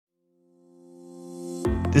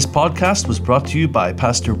This podcast was brought to you by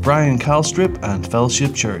Pastor Brian Calstrip and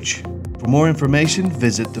Fellowship Church. For more information,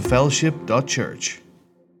 visit thefellowship.church.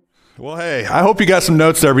 Well, hey, I hope you got some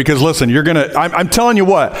notes there because listen, I'm telling you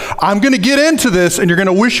what, I'm going to get into this and you're going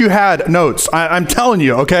to wish you had notes. I'm telling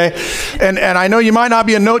you, okay? And I know you might not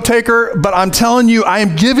be a note taker, but I'm telling you, I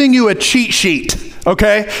am giving you a cheat sheet,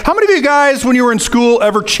 okay? How many of you guys, when you were in school,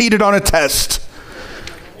 ever cheated on a test?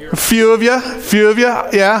 A few of you,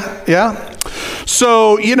 yeah.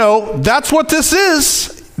 So, that's what this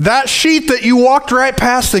is. That sheet that you walked right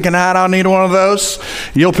past thinking, I don't need one of those,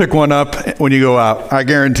 you'll pick one up when you go out. I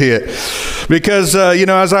guarantee it. Because,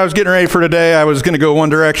 as I was getting ready for today, I was going to go one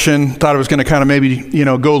direction, thought I was going to kind of maybe,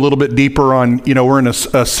 go a little bit deeper on, we're in a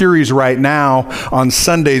series right now on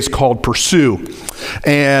Sundays called Pursue.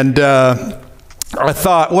 And I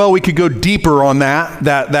thought, well, we could go deeper on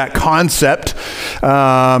that concept.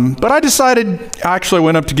 But I decided, I actually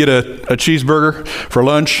went up to get a cheeseburger for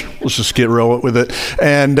lunch. Let's just get real with it.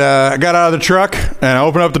 And I got out of the truck and I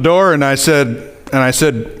opened up the door and I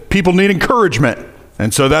said, people need encouragement.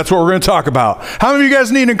 And so that's what we're going to talk about. How many of you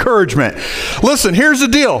guys need encouragement? Listen, here's the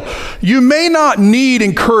deal. You may not need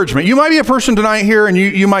encouragement. You might be a person tonight here and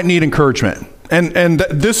you might need encouragement. And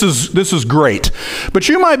this is great. But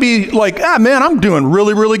you might be like, man, I'm doing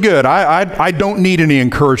really, really good. I don't need any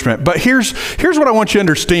encouragement. But here's what I want you to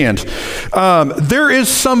understand. There is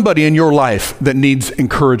somebody in your life that needs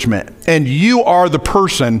encouragement. And you are the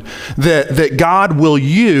person that God will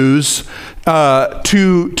use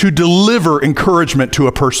to deliver encouragement to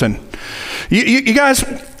a person. You guys,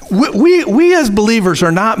 we as believers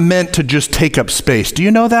are not meant to just take up space. Do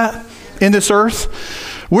you know that in this earth?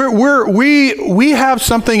 We have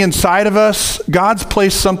something inside of us. God's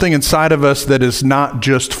placed something inside of us that is not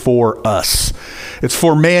just for us. It's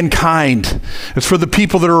for mankind. It's for the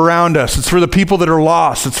people that are around us. It's for the people that are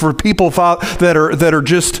lost. It's for people that are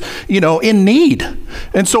just, in need.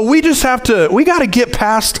 And so we got to get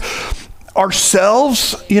past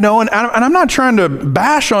ourselves, and I'm not trying to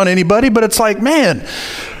bash on anybody, but it's like, man,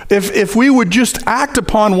 if we would just act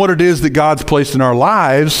upon what it is that God's placed in our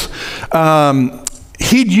lives,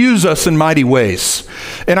 He'd use us in mighty ways.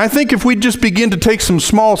 And I think if we just begin to take some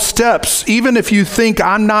small steps, even if you think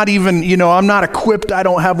I'm not equipped, I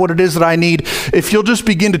don't have what it is that I need, if you'll just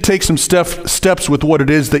begin to take some steps with what it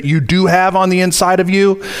is that you do have on the inside of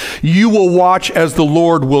you, you will watch as the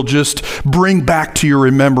Lord will just bring back to your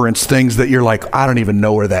remembrance things that you're like, I don't even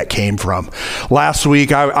know where that came from. Last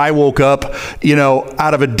week, I woke up,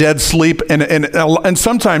 out of a dead sleep, and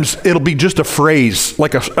sometimes it'll be just a phrase,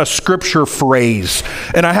 like a scripture phrase.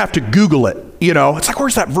 And I have to Google it. It's like,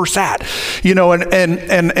 where's that verse at? And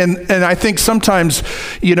I think sometimes,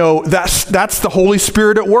 that's the Holy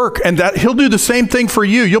Spirit at work, and that He'll do the same thing for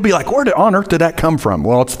you. You'll be like, where on earth did that come from?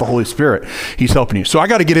 Well, it's the Holy Spirit. He's helping you. So I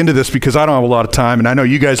got to get into this because I don't have a lot of time, and I know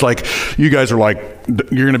you guys are like, you're going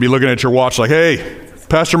to be looking at your watch like, hey,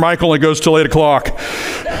 Pastor Mike only goes till 8:00.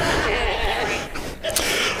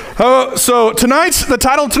 So the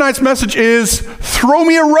title of tonight's message is Throw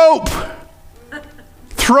Me a Rope.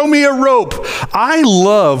 Throw me a rope. I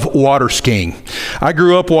love water skiing. I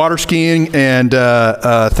grew up water skiing, and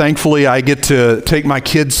thankfully I get to take my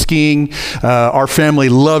kids skiing. Our family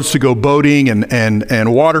loves to go boating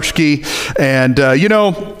and water ski. And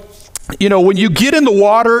when you get in the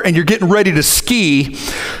water and you're getting ready to ski,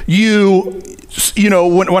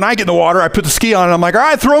 when I get in the water, I put the ski on and I'm like, all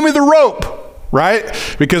right, throw me the rope, right?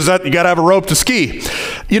 Because you got to have a rope to ski.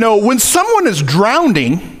 When someone is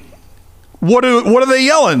drowning, what are they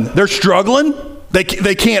yelling? They're struggling. They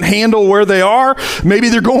can't handle where they are. Maybe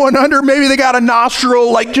they're going under. Maybe they got a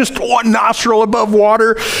nostril, like just one nostril above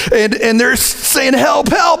water. And they're saying, help,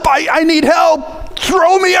 I need help.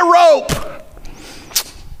 Throw me a rope.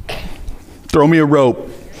 Throw me a rope.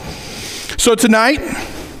 So tonight,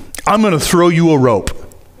 I'm going to throw you a rope.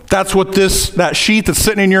 That's what that sheet that's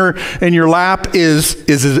sitting in your lap is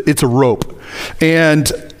it's a rope.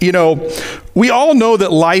 And, we all know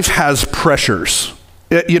that life has pressures.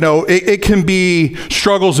 It can be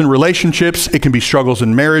struggles in relationships. It can be struggles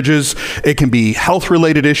in marriages. It can be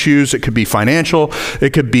health-related issues. It could be financial.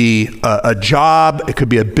 It could be a job. It could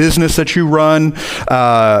be a business that you run.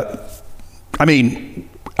 I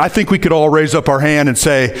think we could all raise up our hand and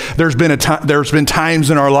say there's been times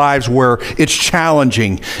in our lives where it's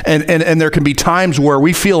challenging, and there can be times where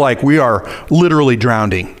we feel like we are literally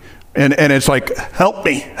drowning. And it's like, help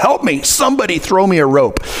me, somebody throw me a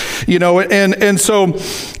rope, and so,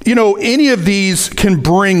 any of these can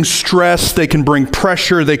bring stress, they can bring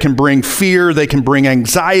pressure, they can bring fear, they can bring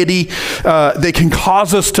anxiety, they can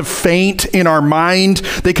cause us to faint in our mind,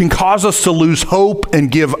 they can cause us to lose hope and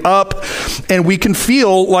give up. and we can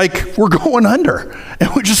feel like we're going under. And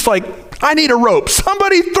we're just like, I need a rope.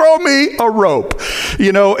 Somebody throw me a rope,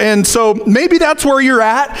 and so maybe that's where you're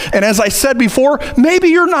at. And as I said before, maybe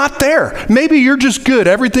you're not there. Maybe you're just good.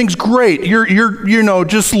 Everything's great. You're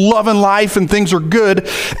just loving life and things are good.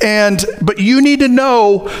 But you need to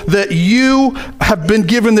know that you have been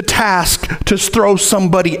given the task to throw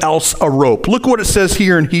somebody else a rope. Look what it says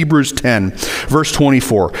here in Hebrews 10, verse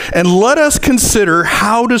 24. And let us consider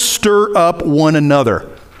how to stir up one another.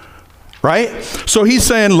 Right? So he's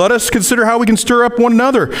saying, let us consider how we can stir up one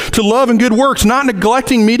another to love and good works, not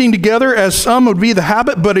neglecting meeting together as some would be the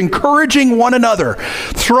habit, but encouraging one another,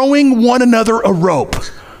 throwing one another a rope.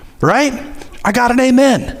 Right? I got an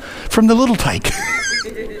amen from the little tyke.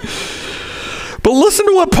 But listen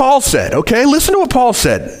to what Paul said, okay? Listen to what Paul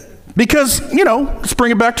said. Because, let's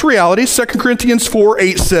bring it back to reality. 2 Corinthians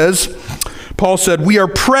 4:8 says, Paul said, we are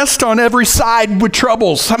pressed on every side with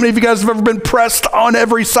troubles. How many of you guys have ever been pressed on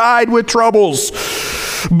every side with troubles?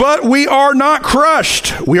 But we are not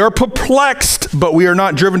crushed. We are perplexed, but we are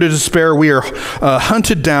not driven to despair. We are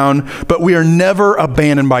hunted down, but we are never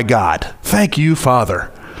abandoned by God. Thank you,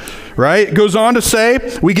 Father. Right? It goes on to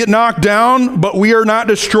say, we get knocked down, but we are not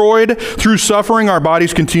destroyed. Through suffering, our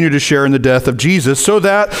bodies continue to share in the death of Jesus, so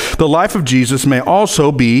that the life of Jesus may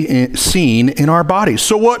also be seen in our bodies.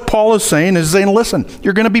 So what Paul is saying, listen,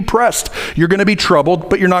 you're going to be pressed. You're going to be troubled,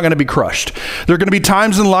 but you're not going to be crushed. There are going to be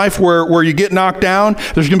times in life where you get knocked down.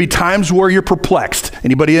 There's going to be times where you're perplexed.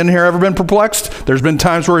 Anybody in here ever been perplexed? There's been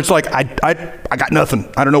times where it's like, I got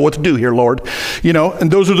nothing. I don't know what to do here, Lord. And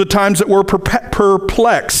those are the times that we're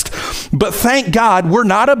perplexed. But thank God we're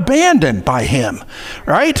not abandoned by him,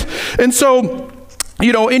 right? And so,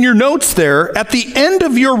 in your notes there, at the end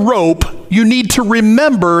of your rope, you need to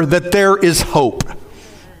remember that there is hope.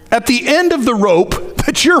 At the end of the rope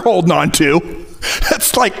that you're holding on to,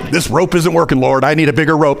 that's like, this rope isn't working, Lord. I need a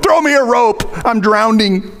bigger rope. Throw me a rope. I'm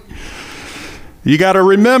drowning. You got to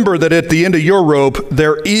remember that at the end of your rope,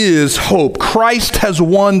 there is hope. Christ has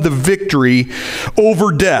won the victory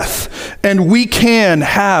over death, and we can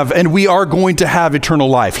have, and we are going to have eternal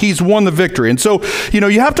life. He's won the victory. And so,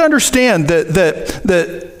 you have to understand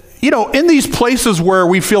that in these places where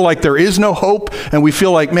we feel like there is no hope, and we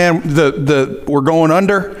feel like, man, we're going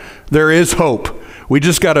under, there is hope. We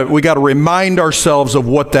got to remind ourselves of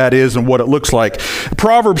what that is and what it looks like.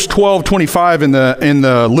 Proverbs 12:25 in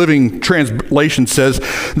the Living Translation says,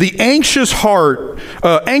 "The anxious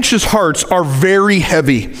hearts are very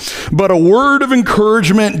heavy, but a word of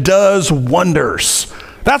encouragement does wonders."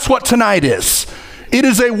 That's what tonight is. It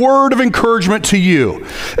is a word of encouragement to you.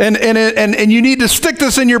 And you need to stick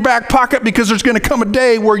this in your back pocket, because there's going to come a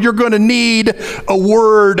day where you're going to need a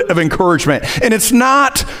word of encouragement. And it's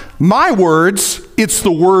not my words, it's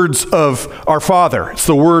the words of our Father. It's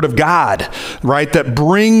the word of God, right, that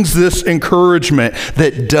brings this encouragement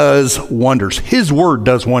that does wonders. His word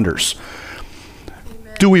does wonders.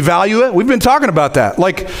 Do we value it? We've been talking about that.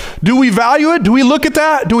 Like, do we value it? Do we look at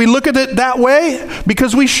that? Do we look at it that way?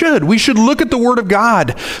 Because we should. We should look at the Word of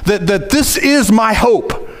God, that this is my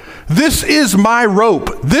hope. This is my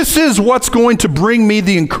rope. This is what's going to bring me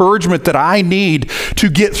the encouragement that I need to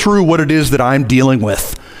get through what it is that I'm dealing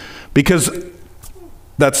with. Because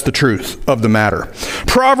that's the truth of the matter.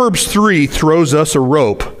 Proverbs 3 throws us a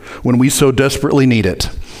rope when we so desperately need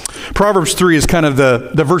it. Proverbs 3 is kind of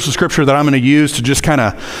the verse of scripture that I'm going to use to just kind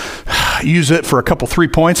of use it for a couple 3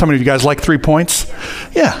 points. How many of you guys like 3 points?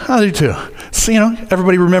 Yeah, I do too. So,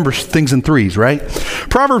 everybody remembers things in threes, right?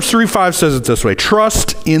 Proverbs 3:5 says it this way: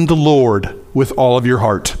 "Trust in the Lord with all of your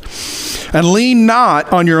heart, and lean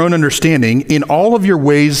not on your own understanding. In all of your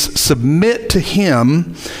ways submit to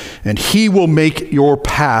him, and he will make your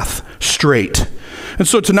path straight." And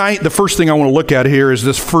so tonight, the first thing I want to look at here is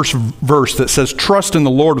this first verse that says, "Trust in the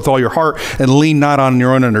Lord with all your heart and lean not on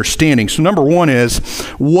your own understanding." So number one is,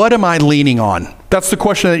 what am I leaning on? That's the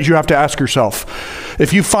question that you have to ask yourself.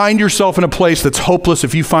 If you find yourself in a place that's hopeless,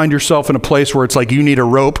 if you find yourself in a place where it's like you need a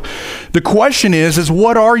rope, the question is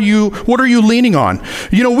what are you leaning on?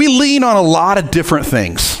 We lean on a lot of different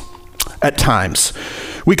things at times.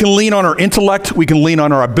 We can lean on our intellect, we can lean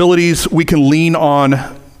on our abilities, we can lean on,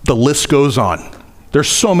 the list goes on. There's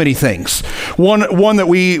so many things. One that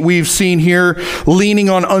we've seen here, leaning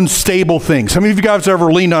on unstable things. How many of you guys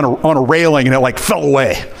ever leaned on a railing and it like fell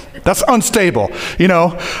away? That's unstable.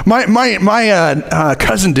 My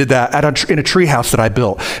cousin did that in a tree house that I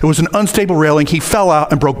built. It was an unstable railing. He fell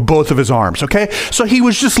out and broke both of his arms. Okay, so he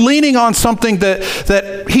was just leaning on something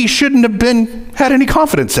that he shouldn't have had any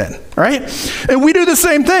confidence in. Right? And we do the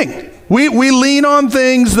same thing. We lean on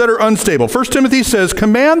things that are unstable. 1 Timothy says,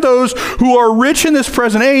 command those who are rich in this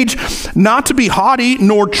present age not to be haughty,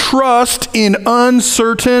 nor trust in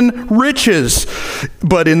uncertain riches,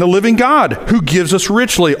 but in the living God, who gives us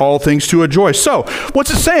richly all things to enjoy. So,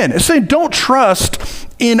 what's it saying? It's saying don't trust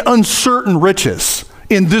in uncertain riches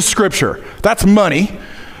in this scripture. That's money.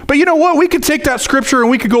 But you know what? We could take that scripture and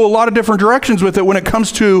we could go a lot of different directions with it when it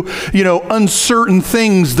comes to, uncertain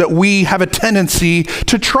things that we have a tendency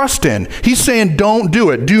to trust in. He's saying don't do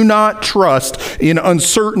it. Do not trust in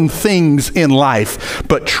uncertain things in life,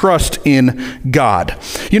 but trust in God.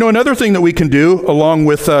 Another thing that we can do along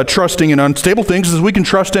with trusting in unstable things is we can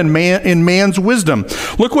trust in man's wisdom.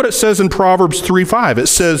 Look what it says in Proverbs 3:5. It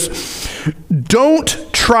says,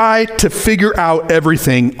 don't try to figure out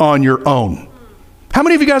everything on your own. How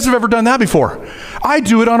many of you guys have ever done that before? I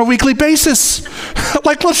do it on a weekly basis.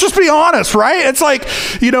 Let's just be honest, right? It's like,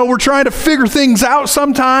 we're trying to figure things out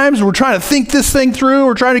sometimes. We're trying to think this thing through.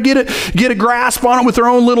 We're trying to get a grasp on it with our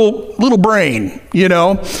own little brain,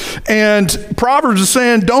 And Proverbs is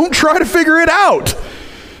saying, don't try to figure it out.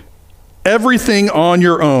 Everything on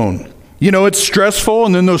your own. It's stressful,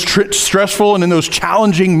 and then those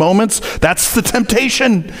challenging moments, that's the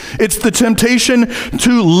temptation. It's the temptation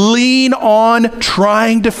to lean on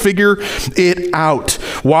trying to figure it out.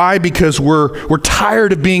 Why? Because we're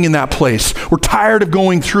tired of being in that place. We're tired of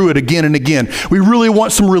going through it again and again. We really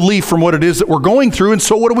want some relief from what it is that we're going through, and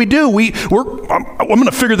so what do? I'm going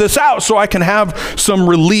to figure this out so I can have some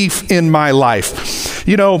relief in my life.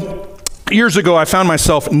 Years ago, I found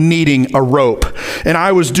myself needing a rope, and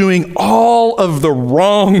I was doing all of the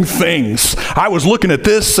wrong things. I was looking at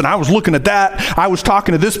this, and I was looking at that. I was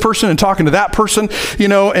talking to this person and talking to that person,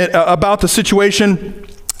 about the situation,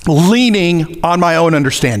 leaning on my own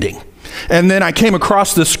understanding. And then I came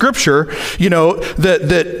across this scripture,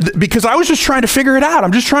 that because I was just trying to figure it out.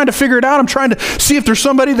 I'm just trying to figure it out. I'm trying to see if there's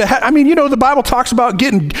somebody that the Bible talks about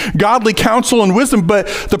getting godly counsel and wisdom, but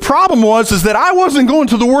the problem is that I wasn't going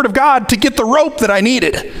to the Word of God to get the rope that I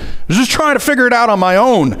needed. I was just trying to figure it out on my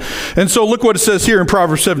own. And so look what it says here in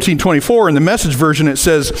Proverbs 17:24 in the Message version. It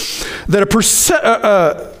says that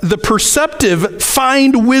the perceptive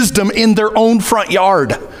find wisdom in their own front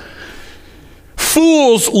yard.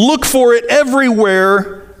 Fools look for it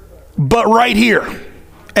everywhere but right here.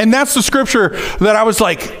 And that's the scripture that I was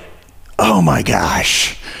like, oh my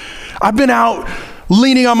gosh. I've been out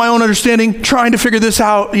leaning on my own understanding, trying to figure this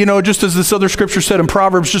out, just as this other scripture said in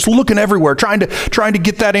Proverbs, just looking everywhere, trying to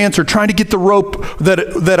get that answer, trying to get the rope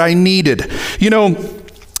that I needed.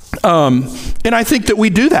 And I think that we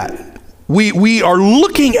do that. We are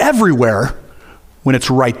looking everywhere when it's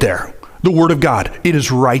right there. The Word of God, it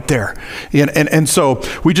is right there. And so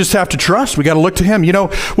we just have to trust. We got to look to Him.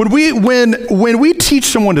 When we teach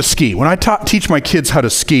someone to ski, when I teach my kids how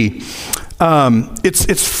to ski,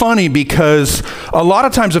 it's funny because a lot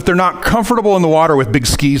of times if they're not comfortable in the water with big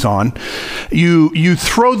skis on, you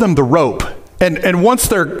throw them the rope. And once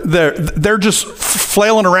they're just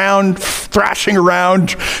flailing around, thrashing around,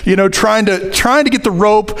 trying to get the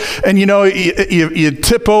rope, and you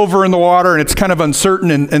tip over in the water, and it's kind of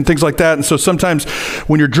uncertain and things like that. And so sometimes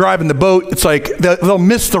when you're driving the boat, it's like they'll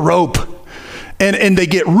miss the rope. And they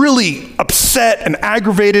get really upset and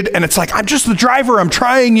aggravated, and it's like, I'm just the driver, I'm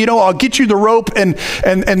trying, I'll get you the rope, and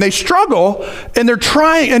they struggle, and they're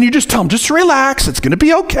trying, and you just tell them, just relax, it's gonna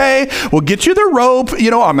be okay, we'll get you the rope,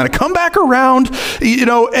 I'm gonna come back around,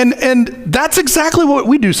 and that's exactly what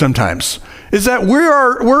we do sometimes. Is that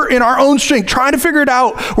we're in our own strength, trying to figure it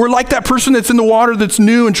out. We're like that person that's in the water that's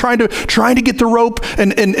new and trying to get the rope,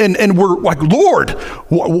 and we're like, Lord,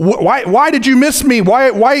 why did you miss me? Why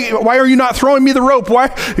are you not throwing me the rope?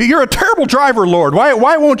 Why, you're a terrible driver, Lord.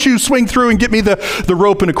 Why won't you swing through and get me the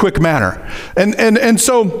rope in a quick manner? And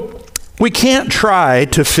so we can't try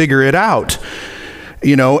to figure it out.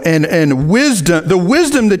 And wisdom, the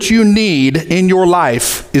wisdom that you need in your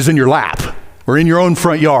life is in your lap. Or in your own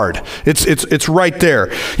front yard. It's right there.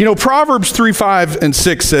 Proverbs 3:5 and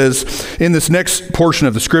 6 says, in this next portion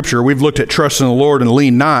of the scripture, we've looked at trust in the Lord and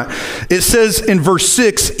lean not. It says in verse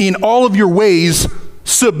 6, in all of your ways,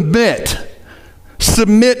 submit.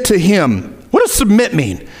 Submit to Him. What does submit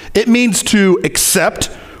mean? It means to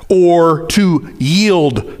accept or to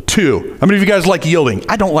yield to. How many of you guys like yielding?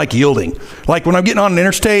 I don't like yielding. Like when I'm getting on an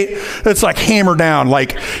interstate, it's like hammer down,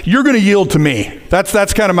 like you're going to yield to me.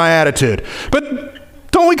 That's kind of my attitude.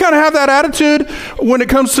 But don't we kind of have that attitude when it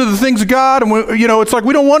comes to the things of God? And it's like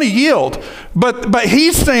we don't want to yield. But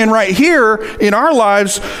He's saying right here in our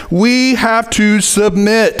lives, we have to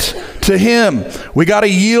submit to Him. We got to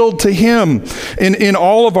yield to Him in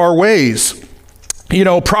all of our ways.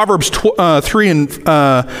 Proverbs 3 and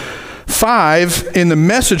 5 in the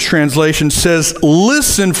Message translation says,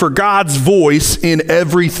 listen for God's voice in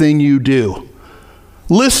everything you do.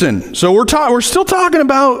 Listen. So we're still talking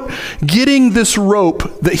about getting this rope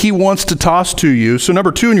that he wants to toss to you. So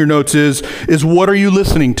number 2 in your notes is what are you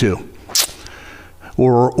listening to?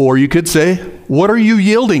 Or you could say, what are you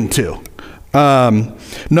yielding to?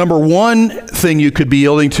 Number 1 thing you could be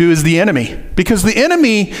yielding to is the enemy. Because the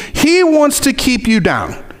enemy, he wants to keep you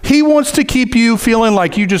down. He wants to keep you feeling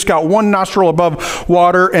like you just got one nostril above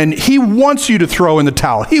water, and he wants you to throw in the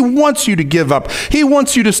towel. He wants you to give up. He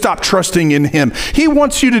wants you to stop trusting in him. He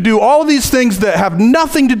wants you to do all these things that have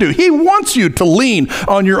nothing to do. He wants you to lean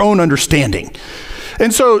on your own understanding.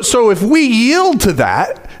 And so if we yield to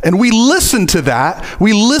that, and we listen to that,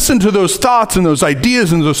 we listen to those thoughts and those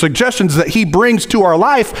ideas and those suggestions that he brings to our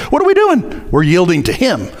life, what are we doing? We're yielding to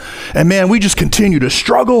him. And man, we just continue to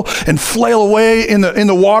struggle and flail away in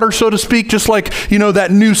the water, so to speak, just like, that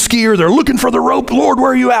new skier. They're looking for the rope. Lord, where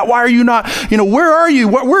are you at? Why are you not? Where are you?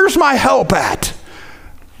 Where's my help at?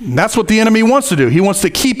 And that's what the enemy wants to do. He wants to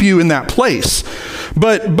keep you in that place.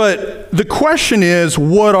 But the question is,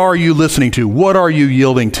 what are you listening to? What are you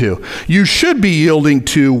yielding to? You should be yielding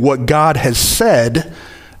to what God has said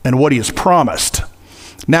and what he has promised.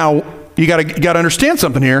 Now, you got to understand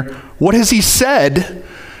something here. What has he said?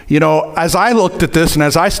 As I looked at this and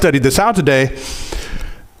as I studied this out today,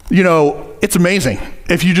 it's amazing.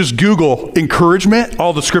 If you just Google encouragement,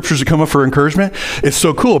 all the scriptures that come up for encouragement, it's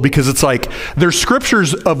so cool because it's like there's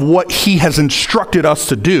scriptures of what he has instructed us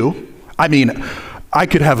to do. I mean, I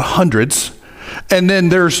could have hundreds. And then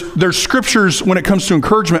there's scriptures when it comes to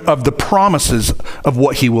encouragement of the promises of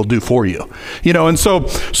what he will do for you. And so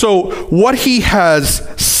what he has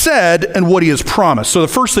said and what he has promised. So the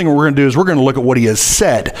first thing we're going to do is we're going to look at what he has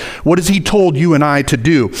said. What has he told you and I to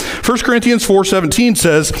do? 1 Corinthians 4:17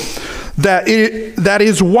 says that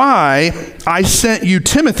is why I sent you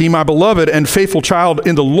Timothy, my beloved and faithful child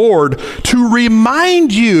in the Lord, to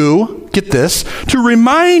remind you, get this, to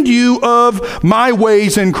remind you of my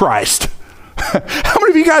ways in Christ. How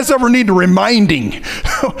many of you guys ever need reminding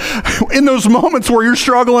in those moments where you're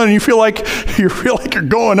struggling and you feel like you're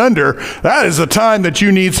going under? That is a time that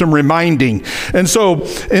you need some reminding. And so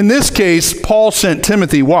in this case, Paul sent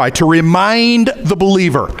Timothy. Why? To remind the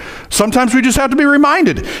believer. Sometimes we just have to be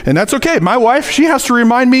reminded, and that's okay. My wife, she has to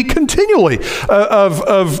remind me continually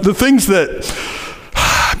of the things that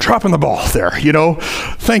dropping the ball there,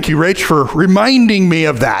 Thank you, Rach, for reminding me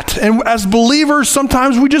of that. And as believers,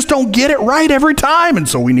 sometimes we just don't get it right every time. And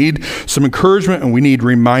so we need some encouragement and we need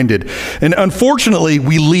reminded. And unfortunately,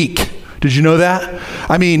 we leak. Did you know that?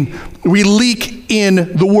 I mean, we leak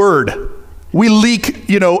in the word. We leak,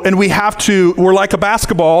 and we're like a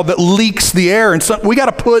basketball that leaks the air. And so we got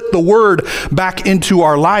to put the word back into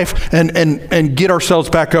our life and get ourselves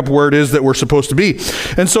back up where it is that we're supposed to be.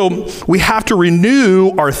 And so we have to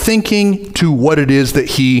renew our thinking to what it is that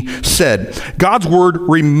he said. God's word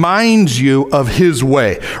reminds you of his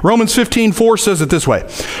way. Romans 15:4 says it this way: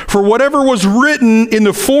 for whatever was written in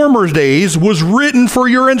the former days was written for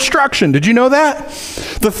your instruction. Did you know that?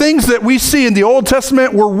 The things that we see in the Old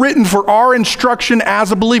Testament were written for our instruction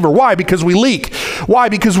as a believer. Why? Because we leak. Why?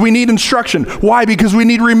 Because we need instruction. Why? Because we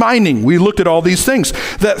need reminding. We looked at all these things.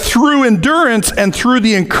 That through endurance and through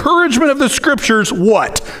the encouragement of the scriptures,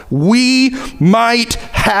 what? We might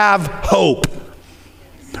have hope.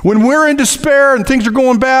 When we're in despair and things are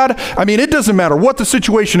going bad, it doesn't matter what the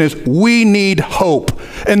situation is, we need hope.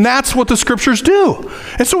 And that's what the scriptures do.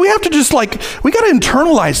 And so we have to just we got to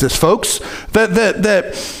internalize this, folks, that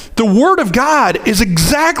the word of God is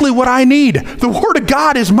exactly what I need. The word of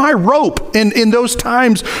God is my rope in those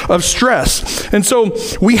times of stress. And so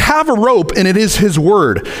we have a rope, and it is his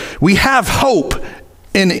word. We have hope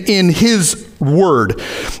in his word.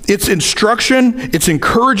 It's instruction, it's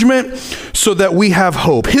encouragement, so that we have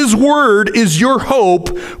hope. His word is your hope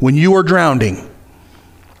when you are drowning.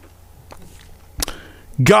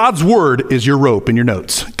 God's word is your rope in your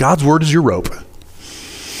notes. God's word is your rope.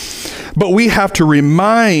 But we have to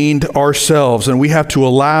remind ourselves, and we have to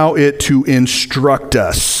allow it to instruct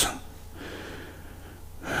us.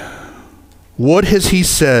 What has he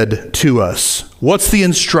said to us? What's the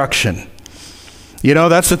instruction?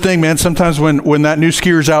 That's the thing, man. Sometimes when that new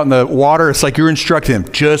skier's out in the water, it's like you're instructing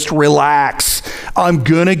him, just relax. I'm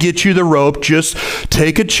going to get you the rope. Just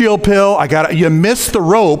take a chill pill. You missed the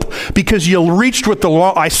rope because you reached with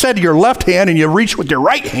I said your left hand and you reached with your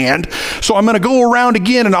right hand. So I'm going to go around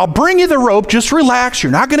again and I'll bring you the rope. Just relax.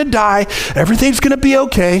 You're not going to die. Everything's going to be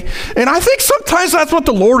okay. And I think sometimes that's what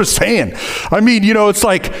the Lord is saying. It's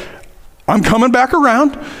like, I'm coming back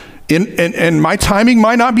around. And my timing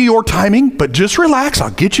might not be your timing, but just relax.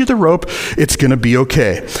 I'll get you the rope. It's going to be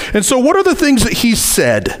okay. And so what are the things that he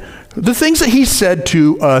said? The things that he said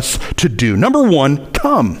to us to do. Number one,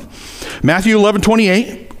 come. Matthew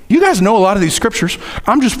 11:28. You guys know a lot of these scriptures.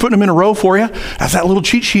 I'm just putting them in a row for you as that little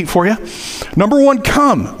cheat sheet for you. Number one,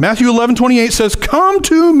 come. Matthew 11:28 says, come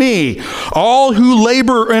to me, all who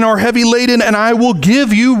labor and are heavy laden, and I will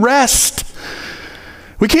give you rest.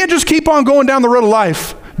 We can't just keep on going down the road of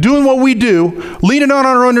life, doing what we do, leaning on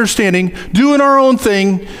our understanding, doing our own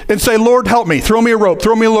thing, and say, Lord, help me. Throw me a rope.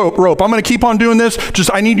 Throw me a rope. I'm going to keep on doing this.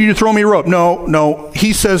 I need you to throw me a rope. No.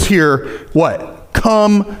 He says here, what?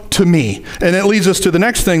 Come to me. And it leads us to the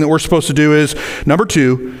next thing that we're supposed to do is, number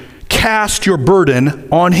two, cast your burden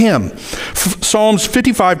on him. Psalms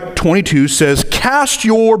 55:22 says, cast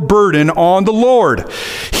your burden on the Lord.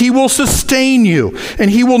 He will sustain you,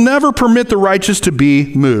 and he will never permit the righteous to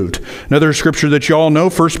be moved. Another scripture that you all know,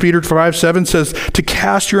 1 Peter 5:7 says, to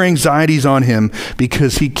cast your anxieties on him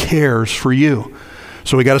because he cares for you.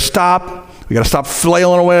 So we got to stop. We got to stop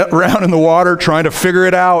flailing around in the water, trying to figure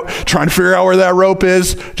it out, trying to figure out where that rope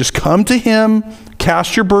is. Just come to him,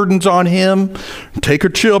 cast your burdens on him, take a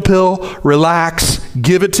chill pill, relax,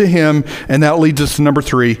 give it to him. And that leads us to number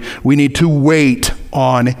three. We need to wait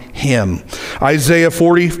on him. Isaiah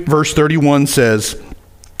 40 verse 31 says,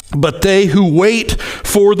 but they who wait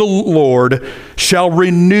for the Lord shall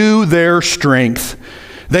renew their strength.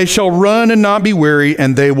 They shall run and not be weary,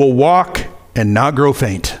 and they will walk and not grow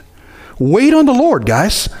faint. Wait on the Lord,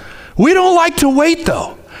 guys. We don't like to wait,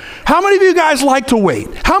 though. How many of you guys like to wait?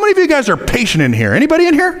 How many of you guys are patient in here? Anybody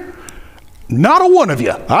in here? Not a one of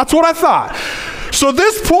you. That's what I thought. So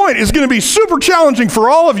this point is going to be super challenging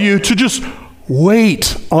for all of you to just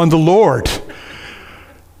wait on the Lord.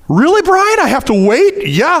 Really, Brian? I have to wait?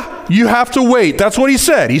 Yeah, you have to wait. That's what he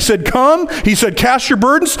said. He said, come. He said, cast your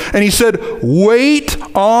burdens. And he said, wait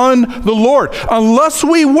on the Lord. Unless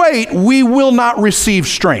we wait, we will not receive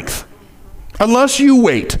strength. Unless you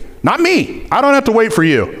wait. Not me. I don't have to wait for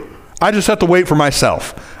you. I just have to wait for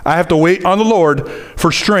myself. I have to wait on the Lord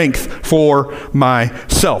for strength for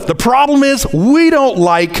myself. The problem is we don't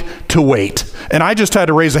like to wait. And I just had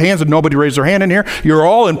to raise the hands and nobody raised their hand in here. You're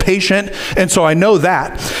all impatient. And so I know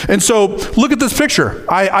that. And so look at this picture.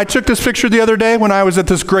 I took this picture the other day when I was at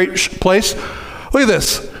this great place. Look at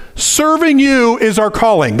this. Serving you is our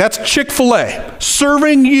calling. That's Chick-fil-A.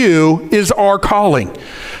 Serving you is our calling.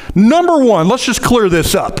 Number one, let's just clear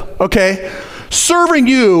this up, okay? Serving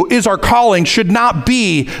you is our calling should not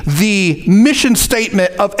be the mission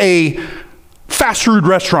statement of a fast food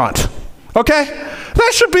restaurant, okay?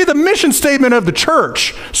 That should be the mission statement of the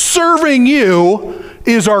church. Serving you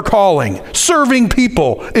is our calling. Serving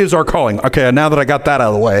people is our calling. Okay, now that I got that out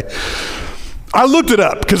of the way, I looked it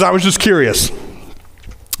up because I was just curious.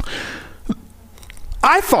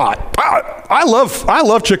 I thought, I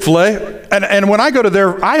love Chick-fil-A, and when I go to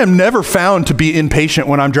there, I am never found to be impatient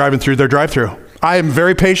when I'm driving through their drive-thru. I am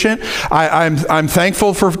very patient. I'm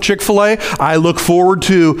thankful for Chick-fil-A. I look forward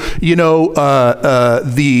to,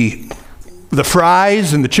 the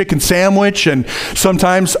fries and the chicken sandwich, and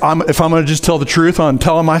sometimes if I'm going to just tell the truth on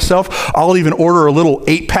telling myself, I'll even order a little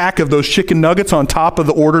 8-pack of those chicken nuggets on top of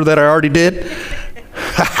the order that I already did.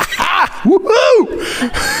 Woohoo!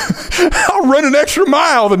 I'll run an extra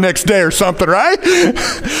mile the next day or something, right?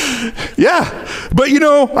 Yeah. But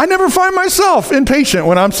I never find myself impatient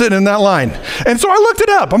when I'm sitting in that line. And so I looked it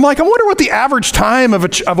up. I'm like, I wonder what the average time of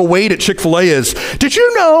a wait at Chick-fil-A is. Did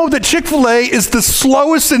you know that Chick-fil-A is the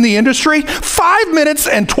slowest in the industry? 5 minutes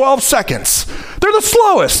and 12 seconds. They're the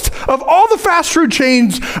slowest of all the fast food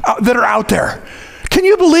chains that are out there. Can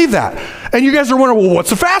you believe that? And you guys are wondering, well,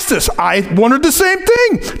 what's the fastest? I wondered the same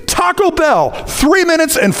thing. Taco Bell, 3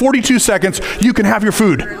 minutes and 42 seconds. You can have your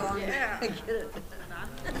food.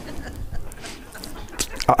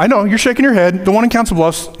 I know, you're shaking your head. The one in Council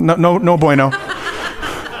Bluffs, no bueno.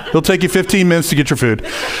 It'll take you 15 minutes to get your food.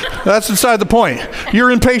 That's beside the point.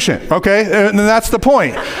 You're impatient, okay? And that's the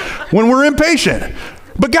point. When we're impatient.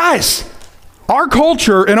 But guys, our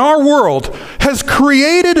culture and our world has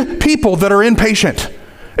created people that are impatient.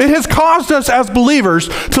 It has caused us as believers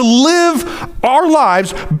to live our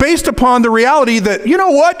lives based upon the reality that, you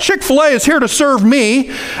know what, Chick-fil-A is here to serve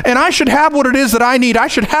me, and I should have what it is that I need. I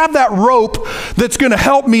should have that rope that's going to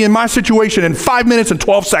help me in my situation in 5 minutes and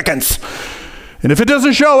 12 seconds. And if it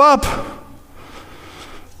doesn't show up,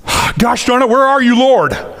 gosh darn it, where are you,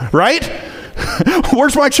 Lord? Right?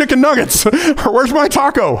 Where's my chicken nuggets? Or where's my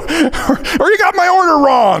taco? Or you got my order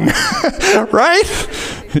wrong, right?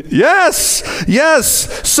 Yes,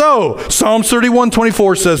 yes. So, Psalms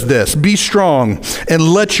 31:24 says this, be strong and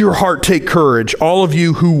let your heart take courage, all of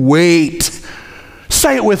you who wait.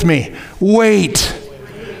 Say it with me, wait.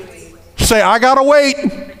 Say, I gotta wait.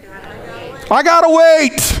 I gotta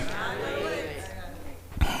wait.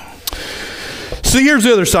 See, here's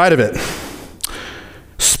the other side of it.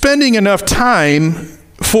 Spending enough time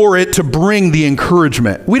for it to bring the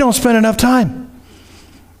encouragement. We don't spend enough time.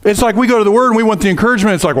 It's like we go to the Word and we want the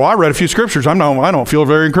encouragement. It's like, well, I read a few scriptures. I don't feel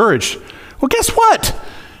very encouraged. Well, guess what?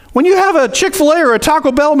 When you have a Chick-fil-A or a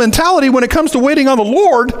Taco Bell mentality when it comes to waiting on the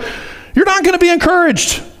Lord, you're not going to be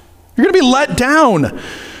encouraged. You're going to be let down.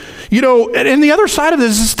 You know, and the other side of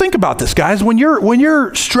this is, think about this, guys. When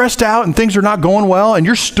you're stressed out and things are not going well and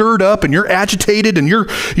you're stirred up and you're agitated and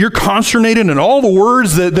you're consternated and all the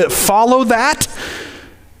words that follow that,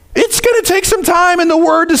 it's going to take some time in the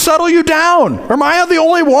Word to settle you down. Am I the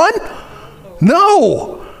only one?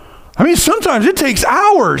 No. I mean, sometimes it takes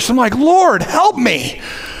hours. I'm like, Lord, help me.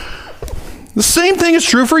 The same thing is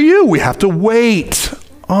true for you. We have to wait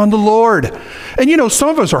on the Lord. And you know, some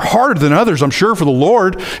of us are harder than others, I'm sure, for the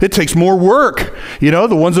Lord. It takes more work. You know,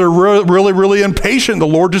 the ones that are really, really impatient, the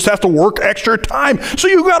Lord just has to work extra time. So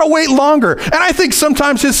you got to wait longer. And I think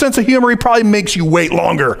sometimes his sense of humor, he probably makes you wait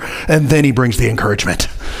longer. And then he brings the encouragement.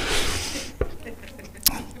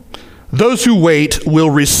 Those who wait will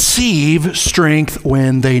receive strength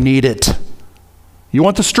when they need it. You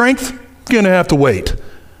want the strength? You're going to have to wait.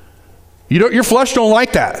 Your flesh don't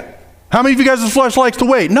like that. How many of you guys' flesh likes to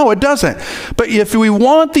wait? No, it doesn't. But if we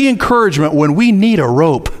want the encouragement when we need a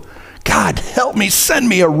rope, God, help me, send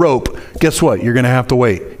me a rope. Guess what? You're going to have to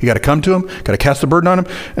wait. You got to come to him, got to cast the burden on him,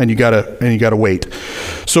 and you got to wait.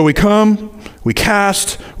 So we come, we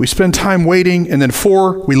cast, we spend time waiting, and then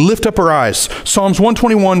 4, we lift up our eyes. Psalms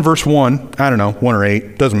 121 verse 1, I don't know, 1 or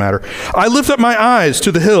 8, doesn't matter. I lift up my eyes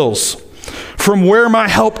to the hills, from where my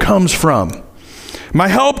help comes from. My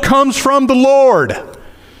help comes from the Lord,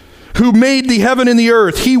 who made the heaven and the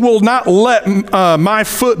earth. He will not let my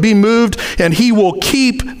foot be moved, and he will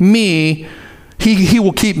keep me. He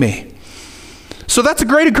will keep me. So that's a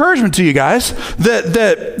great encouragement to you guys,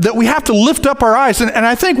 that we have to lift up our eyes. And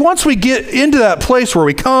I think once we get into that place where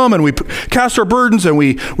we come and we cast our burdens and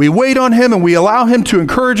we wait on him and we allow him to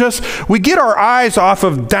encourage us, we get our eyes off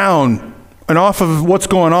of down and off of what's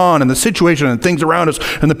going on and the situation and things around us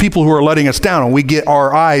and the people who are letting us down, and we get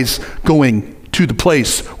our eyes going to the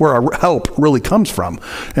place where our help really comes from,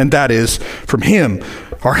 and that is from him.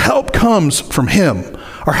 Our help comes from him.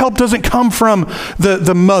 Our help doesn't come from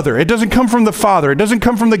the mother. It doesn't come from the father. It doesn't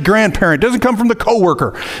come from the grandparent. It doesn't come from the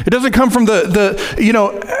coworker. It doesn't come from there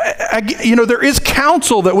is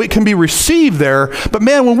counsel that we can be received there, but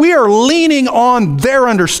man, when we are leaning on their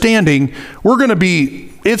understanding,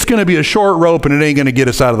 it's going to be a short rope, and it ain't going to get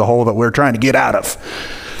us out of the hole that we're trying to get out of.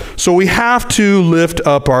 So we have to lift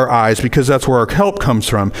up our eyes because that's where our help comes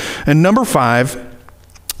from. And number 5,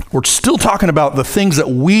 we're still talking about the things that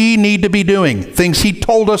we need to be doing, things he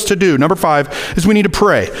told us to do. Number 5 is we need to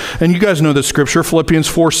pray. And you guys know this scripture. Philippians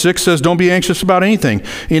 4:6 says, don't be anxious about anything.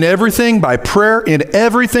 In everything by prayer and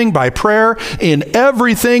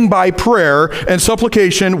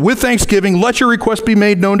supplication with thanksgiving, let your requests be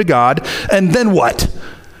made known to God. And then what?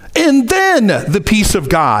 And then the peace of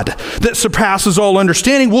God that surpasses all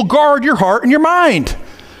understanding will guard your heart and your mind.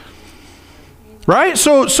 Right?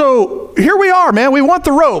 So here we are, man. We want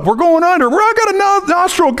the rope. We're going under. I got a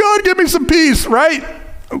nostril. God, give me some peace, right?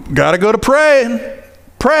 Got to go to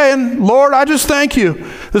praying. Lord, I just thank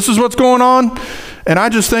you. This is what's going on. And I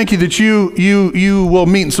just thank you that you will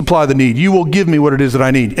meet and supply the need. You will give me what it is that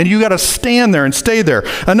I need. And you got to stand there and stay there.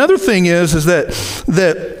 Another thing is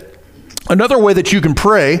that another way that you can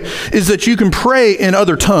pray is that you can pray in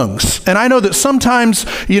other tongues. And I know that sometimes,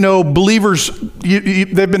 believers,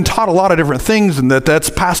 they've been taught a lot of different things, and that's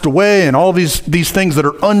passed away, and all these things that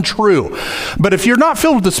are untrue. But if you're not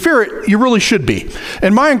filled with the Spirit, you really should be.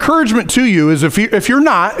 And my encouragement to you is if you're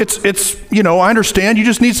not, it's I understand you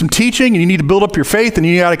just need some teaching, and you need to build up your faith, and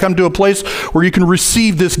you got to come to a place where you can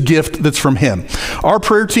receive this gift that's from him. Our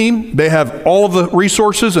prayer team, they have all of the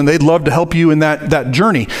resources, and they'd love to help you in that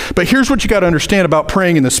journey. But here's what you got to understand about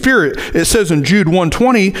praying in the Spirit. It says in Jude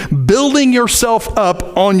 1:20, building yourself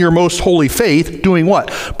up on your most holy faith, doing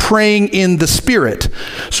what? Praying in the Spirit.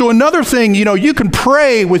 So another thing, you can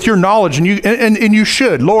pray with your knowledge, and you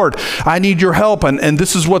should. Lord, I need your help, and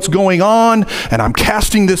this is what's going on, and I'm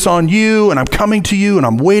casting this on you, and I'm coming to you, and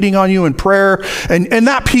I'm waiting on you in prayer, and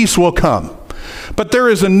that peace will come. But there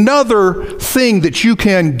is another thing that you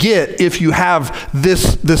can get if you have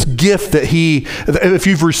this gift if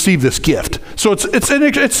you've received this gift. So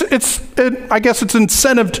I guess it's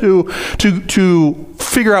incentive to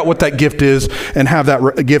figure out what that gift is and have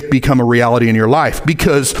that gift become a reality in your life,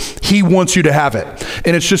 because he wants you to have it.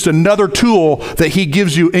 And it's just another tool that he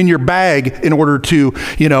gives you in your bag in order to,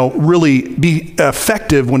 really be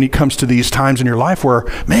effective when it comes to these times in your life where,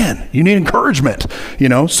 man, you need encouragement,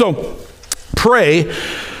 So pray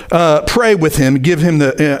with him, give him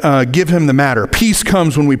the matter. Peace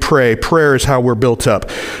comes when we pray. Prayer is how we're built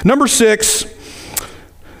up. Number 6,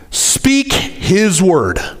 speak his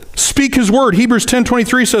word. Speak his word. Hebrews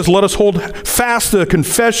 10:23 says, let us hold fast the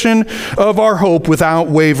confession of our hope without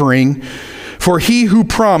wavering, for he who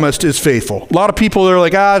promised is faithful. A lot of people are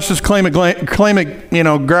like, it's just claim it,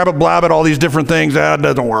 grab it, blab it, all these different things. It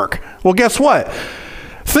doesn't work. Well, guess what?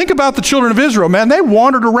 Think about the children of Israel, man. They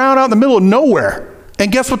wandered around out in the middle of nowhere.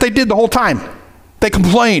 And guess what they did the whole time? They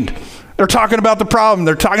complained. They're talking about the problem.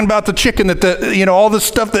 They're talking about the chicken all this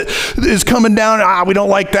stuff that is coming down. We don't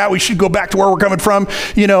like that. We should go back to where we're coming from,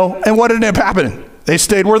 And what ended up happening? They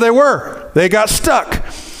stayed where they were. They got stuck.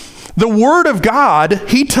 The word of God,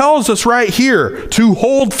 he tells us right here to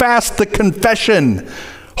hold fast the confession.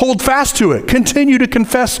 Hold fast to it. Continue to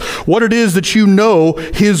confess what it is that you know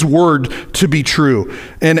his word to be true.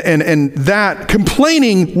 And that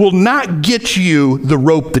complaining will not get you the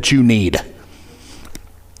rope that you need.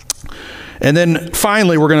 And then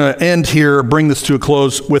finally, we're going to end here, bring this to a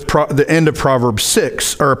close with the end of Proverbs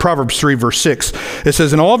 3, verse 6. It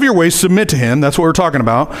says, in all of your ways, submit to him. That's what we're talking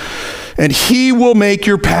about. And he will make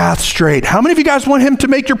your path straight. How many of you guys want him to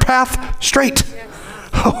make your path straight? Yes.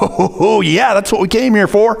 Oh, yeah, that's what we came here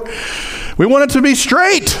for. We want it to be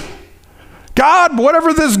straight. God,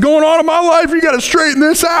 whatever this is going on in my life, you got to straighten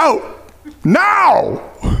this out.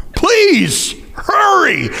 Now, please,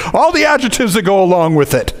 hurry. All the adjectives that go along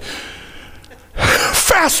with it.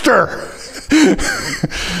 Faster.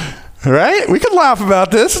 Right? We can laugh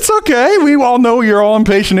about this. It's okay. We all know you're all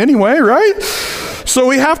impatient anyway, right? So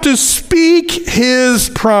we have to speak his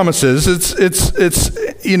promises.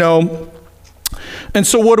 And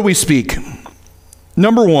so what do we speak?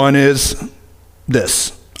 Number 1 is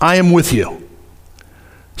this: I am with you.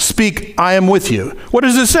 Speak, I am with you. What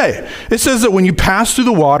does it say? It says that when you pass through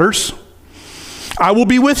the waters, I will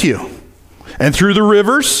be with you. And through the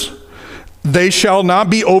rivers, they shall not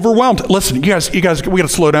be overwhelmed. Listen, you guys, we got to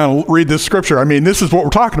slow down and read this scripture. I mean, this is what we're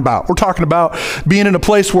talking about. We're talking about being in a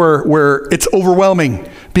place where it's overwhelming.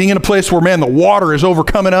 Being in a place where, man, the water is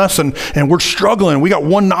overcoming us and we're struggling. We got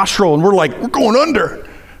one nostril and we're going under.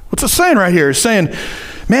 What's it saying right here? It's saying,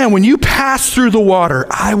 man, when you pass through the water,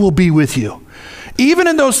 I will be with you. Even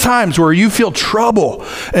in those times where you feel trouble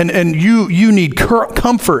and you need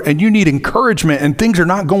comfort and you need encouragement and things are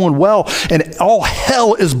not going well and all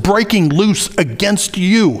hell is breaking loose against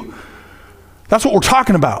you. That's what we're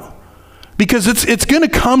talking about. Because it's going to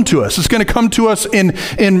come to us. It's going to come to us in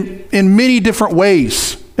many different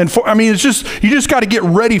ways. And you just got to get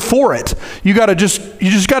ready for it. You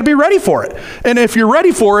just got to be ready for it. And if you're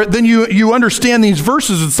ready for it, then you understand these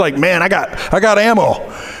verses. It's like, man, I got ammo.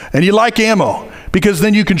 And you like ammo. Because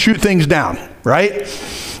then you can shoot things down, right?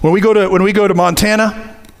 When we go to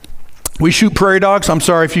Montana, we shoot prairie dogs. I'm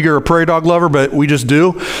sorry if you're a prairie dog lover, but we just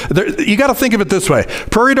do. You got to think of it this way.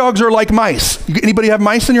 Prairie dogs are like mice. Anybody have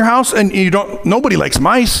mice in your house? And nobody likes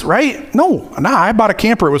mice, right? No, I bought a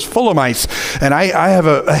camper. It was full of mice. And I have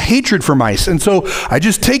a hatred for mice. And so I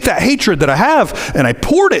just take that hatred that I have and I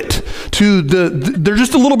poured it to they're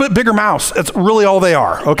just a little bit bigger mouse. That's really all they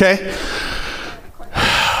are, okay?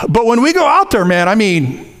 But when we go out there, man,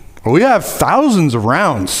 we have thousands of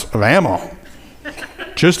rounds of ammo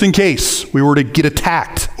just in case we were to get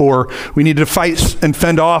attacked or we needed to fight and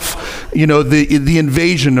fend off, the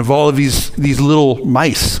invasion of all of these little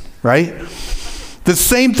mice, right? The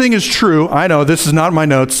same thing is true. I know this is not my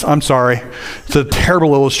notes. I'm sorry. It's a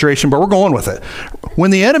terrible illustration, but we're going with it. When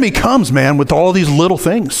the enemy comes, man, with all these little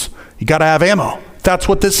things, you got to have ammo. That's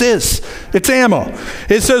what this is. It's ammo.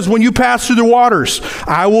 It says, when you pass through the waters,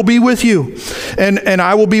 I will be with you. And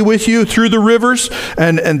I will be with you through the rivers,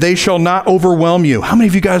 and they shall not overwhelm you. How many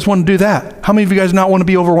of you guys want to do that? How many of you guys not want to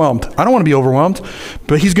be overwhelmed? I don't want to be overwhelmed,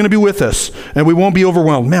 but he's going to be with us, and we won't be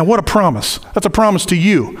overwhelmed. Man, what a promise. That's a promise to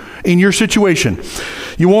you in your situation.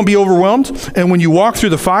 You won't be overwhelmed, and when you walk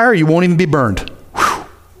through the fire, you won't even be burned. Whew.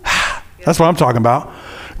 That's what I'm talking about.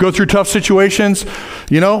 Go through tough situations,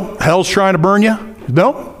 hell's trying to burn you.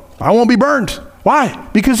 No, I won't be burned. Why?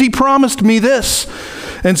 Because he promised me this.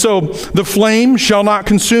 And so the flame shall not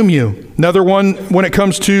consume you, Another one when it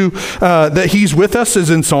comes to that he's with us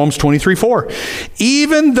is in Psalms 23:4.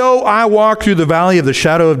 Even though I walk through the valley of the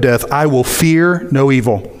shadow of death, I will fear no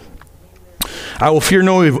evil. I will fear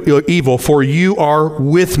no evil, for you are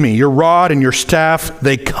with me. Your rod and your staff,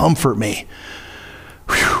 they comfort me.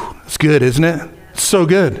 Whew, it's good, isn't it? It's so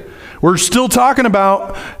good. We're still talking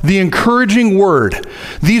about the encouraging word.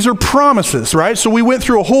 These are promises, right? So we went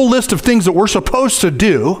through a whole list of things that we're supposed to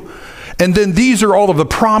do. And then these are all of the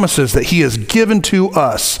promises that he has given to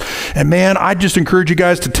us. And man, I just encourage you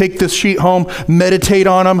guys to take this sheet home, meditate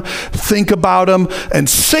on them, think about them, and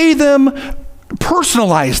say them,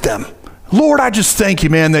 personalize them. Lord, I just thank you,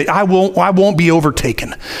 man, that I won't be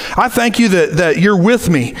overtaken. I thank you that you're with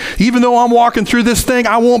me. Even though I'm walking through this thing,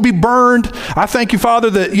 I won't be burned. I thank you, Father,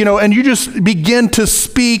 that, and you just begin to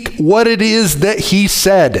speak what it is that he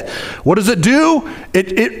said. What does it do?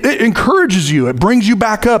 It encourages you. It brings you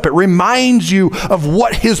back up. It reminds you of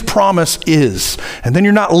what his promise is. And then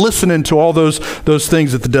you're not listening to all those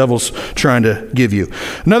things that the devil's trying to give you.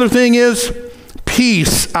 Another thing is,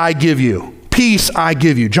 peace I give you. Peace I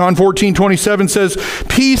give you. John 14:27 says,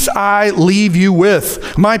 peace I leave you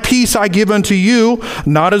with. My peace I give unto you,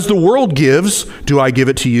 not as the world gives, do I give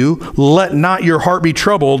it to you. Let not your heart be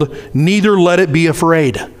troubled, neither let it be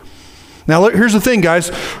afraid. Now, here's the thing,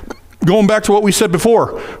 guys. Going back to what we said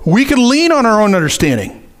before, we can lean on our own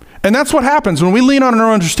understanding. And that's what happens when we lean on our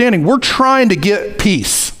own understanding. We're trying to get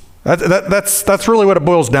peace. That's really what it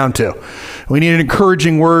boils down to. We need an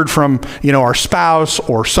encouraging word from, our spouse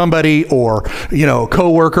or somebody or, a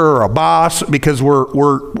coworker or a boss, because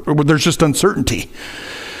there's just uncertainty.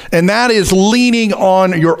 And that is leaning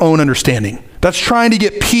on your own understanding. That's trying to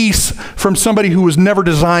get peace from somebody who was never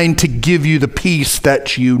designed to give you the peace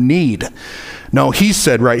that you need. No, he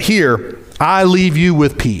said right here, I leave you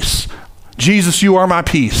with peace. Jesus, you are my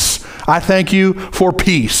peace. I thank you for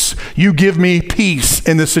peace. You give me peace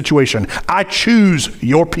in this situation. I choose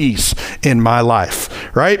your peace in my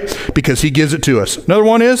life, right? Because he gives it to us. Another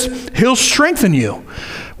one is, he'll strengthen you.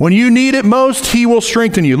 When you need it most, he will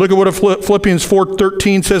strengthen you. Look at what Philippians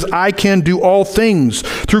 4:13 says, I can do all things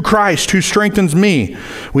through Christ who strengthens me.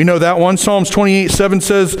 We know that one. Psalms 28:7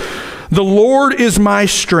 says, the Lord is my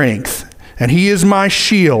strength, and he is my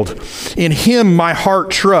shield. In him my heart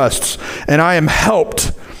trusts, and I am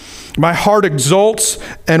helped. My heart exults,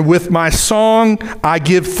 and with my song I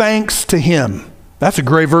give thanks to him. That's a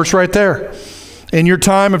great verse right there. In your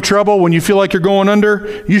time of trouble, when you feel like you're going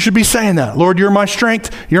under, you should be saying that. Lord, you're my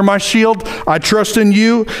strength. You're my shield. I trust in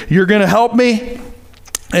you. You're going to help me.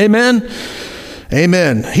 Amen.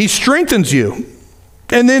 Amen. He strengthens you.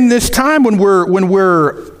 And then this time when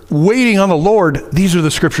we're waiting on the Lord, these are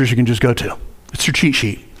the scriptures you can just go to. It's your cheat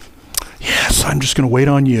sheet. Yes, I'm just going to wait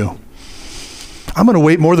on you. I'm going to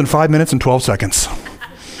wait more than 5 minutes and 12 seconds.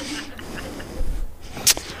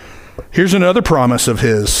 Here's another promise of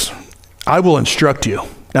his. I will instruct you.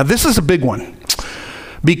 Now, this is a big one,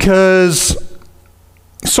 because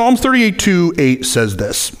Psalms 38:2-8 says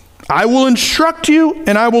this. I will instruct you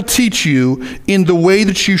and I will teach you in the way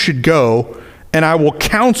that you should go, and I will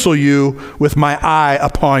counsel you with my eye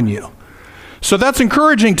upon you. So that's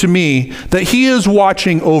encouraging to me that he is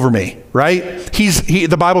watching over me, right?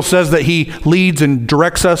 The Bible says that he leads and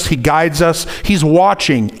directs us. He guides us. He's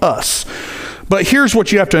watching us. But here's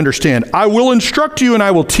what you have to understand. I will instruct you and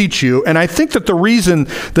I will teach you. And I think that the reason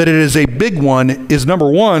that it is a big one is, number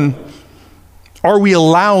one, are we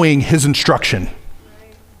allowing his instruction?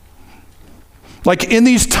 Like in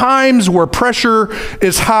these times where pressure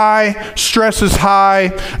is high, stress is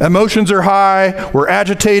high, emotions are high, we're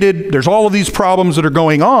agitated, there's all of these problems that are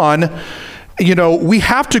going on, we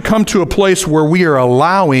have to come to a place where we are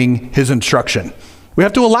allowing his instruction. We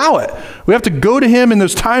have to allow it. We have to go to him in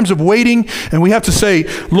those times of waiting, and we have to say,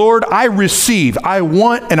 Lord, I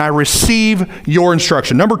want and I receive your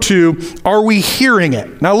instruction. Number two, are we hearing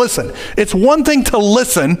it? Now listen, it's one thing to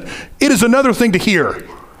listen, it is another thing to hear,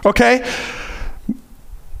 okay?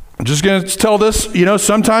 I'm just going to tell this,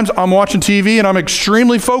 sometimes I'm watching TV and I'm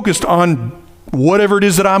extremely focused on whatever it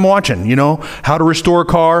is that I'm watching, how to restore a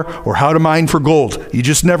car or how to mine for gold. You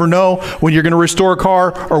just never know when you're going to restore a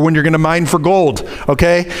car or when you're going to mine for gold,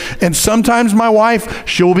 okay? And sometimes my wife,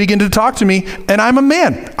 she'll begin to talk to me, and I'm a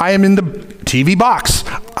man. I am in the TV box.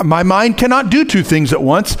 My mind cannot do two things at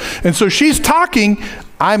once. And so she's talking,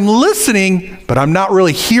 I'm listening, but I'm not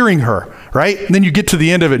really hearing her. Right? And then you get to the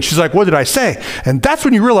end of it and she's like, what did I say? And that's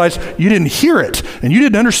when you realize you didn't hear it and you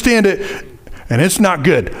didn't understand it, and it's not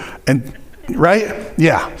good. And right?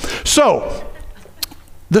 Yeah. So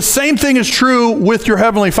the same thing is true with your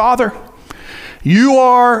Heavenly Father. You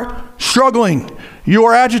are struggling. You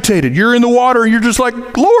are agitated. You're in the water. You're just like,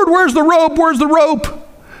 Lord, where's the rope? Where's the rope?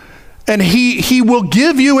 And he will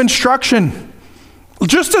give you instruction.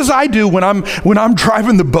 Just as I do when I'm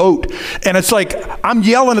driving the boat, and it's like I'm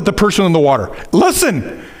yelling at the person in the water.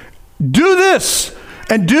 Listen, do this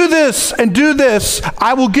and do this and do this.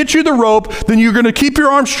 I will get you the rope. Then you're going to keep your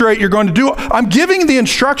arms straight. You're going to do. I'm giving the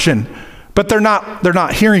instruction, but they're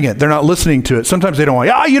not hearing it. They're not listening to it. Sometimes they don't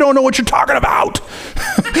want. You don't know what you're talking about.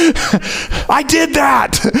 I did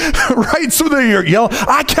that, right? So they're yelling.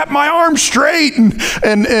 I kept my arms straight,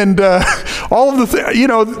 and all of the things.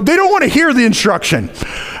 They don't want to hear the instruction.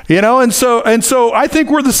 And so I think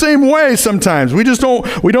we're the same way sometimes. We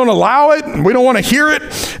don't allow it, and we don't want to hear it.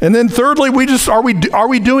 And then thirdly, are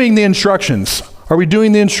we doing the instructions? Are we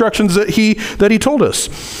doing the instructions that he told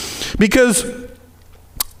us? Because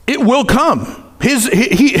it will come.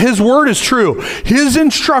 His word is true. His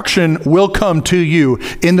instruction will come to you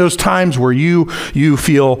in those times where you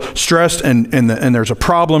feel stressed and there's a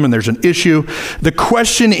problem and there's an issue. The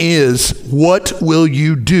question is, what will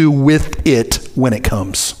you do with it when it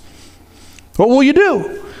comes? What will you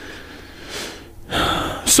do?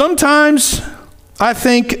 Sometimes I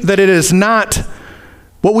think that it is not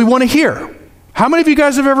what we want to hear. How many of you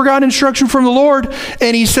guys have ever gotten instruction from the Lord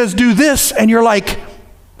and he says, do this, and you're like,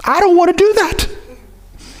 I don't want to do that,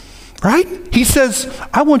 right? He says,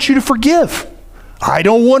 I want you to forgive. I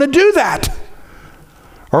don't want to do that.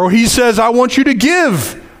 Or he says, I want you to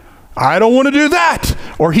give. I don't want to do that.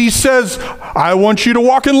 Or he says, I want you to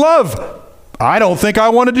walk in love. I don't think I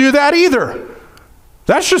want to do that either.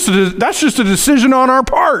 That's just a decision on our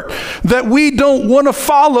part that we don't want to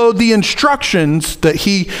follow the instructions that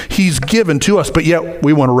he's given to us, but yet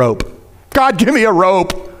we want a rope. God, give me a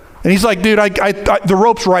rope. And he's like, dude, the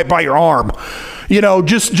rope's right by your arm.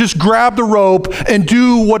 Just grab the rope and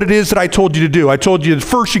do what it is that I told you to do. I told you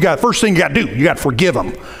first thing you got to do, you got to forgive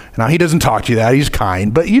him. Now, he doesn't talk to you that. He's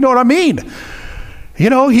kind, but you know what I mean.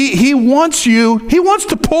 He wants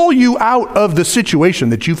to pull you out of the situation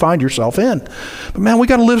that you find yourself in. But man, we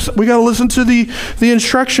got to listen to the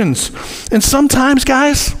instructions. And sometimes,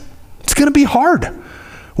 guys, it's going to be hard.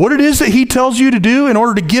 What it is that he tells you to do in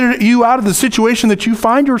order to get you out of the situation that you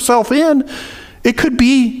find yourself in, it could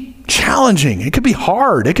be challenging. It could be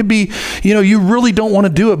hard. It could be, you really don't want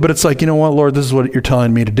to do it, but it's like, you know what, Lord, this is what you're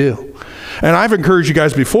telling me to do. And I've encouraged you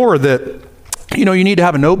guys before that, you need to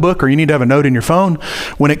have a notebook or you need to have a note in your phone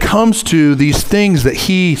when it comes to these things that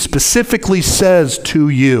he specifically says to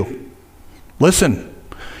you. Listen,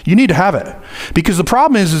 you need to have it. Because the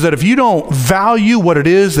problem is that if you don't value what it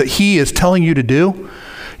is that he is telling you to do,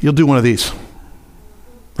 you'll do one of these,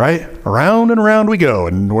 right? Around and around we go,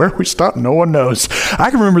 and where we stop, no one knows. I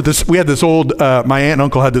can remember this. We had this old, my aunt and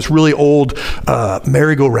uncle had this really old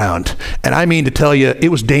merry-go-round, and I mean to tell you, it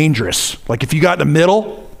was dangerous. Like if you got in the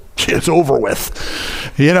middle, it's over with,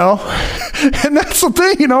 And that's the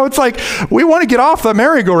thing, it's like we want to get off the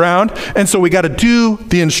merry-go-round, and so we got to do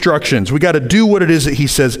the instructions. We got to do what it is that he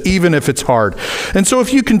says, even if it's hard. And so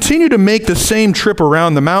if you continue to make the same trip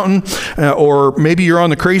around the mountain, or maybe you're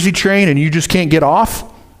on the crazy train and you just can't get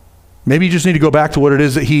off, maybe you just need to go back to what it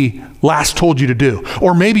is that he last told you to do.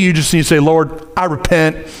 Or maybe you just need to say, Lord, I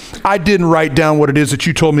repent. I didn't write down what it is that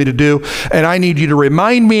you told me to do, and I need you to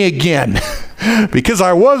remind me again because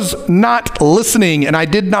I was not listening and I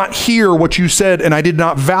did not hear what you said and I did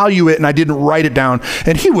not value it and I didn't write it down.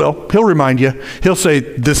 And he'll remind you. He'll say,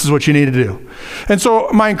 this is what you need to do. And so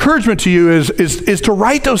my encouragement to you is to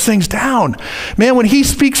write those things down. Man, when he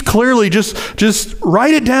speaks clearly, just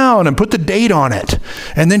write it down and put the date on it.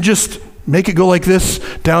 And then just make it go like this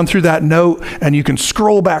down through that note, and you can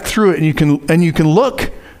scroll back through it and you can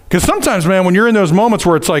look. Because sometimes, man, when you're in those moments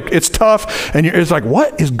where it's like, it's tough, and it's like,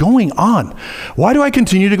 what is going on? Why do I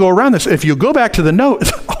continue to go around this? If you go back to the note,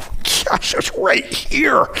 it's, oh gosh, it's right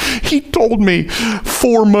here. He told me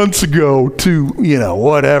 4 months ago to,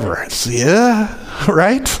 whatever. It's, yeah,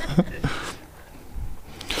 right?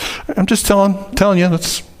 I'm just telling you,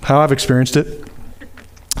 that's how I've experienced it.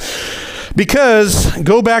 Because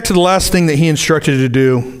go back to the last thing that he instructed you to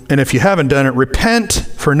do, and if you haven't done it, repent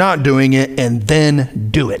for not doing it and then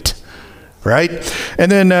do it, right? And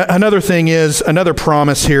then another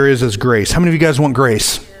promise here is grace. How many of you guys want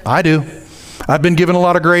grace? I do. I've been given a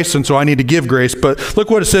lot of grace, and so I need to give grace. But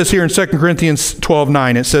look what it says here in 2 Corinthians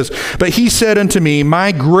 12:9. It says, but he said unto me,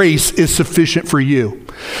 my grace is sufficient for you.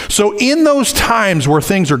 So in those times where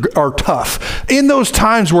things are tough, in those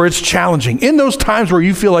times where it's challenging, in those times where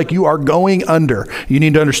you feel like you are going under, you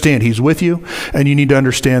need to understand he's with you, and you need to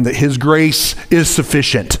understand that his grace is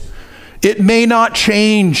sufficient. It may not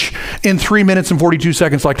change in 3 minutes and 42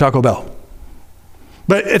 seconds like Taco Bell.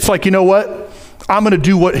 But it's like, you know what? I'm going to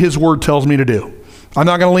do what his word tells me to do. I'm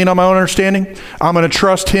not going to lean on my own understanding. I'm going to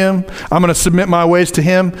trust him. I'm going to submit my ways to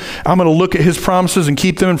him. I'm going to look at his promises and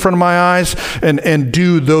keep them in front of my eyes and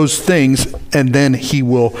do those things. And then he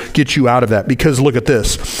will get you out of that. Because look at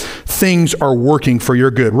this. Things are working for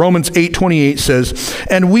your good. Romans 8:28 says,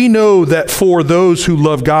 and we know that for those who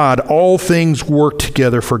love God, all things work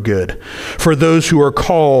together for good, for those who are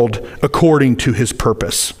called according to his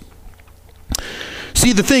purpose.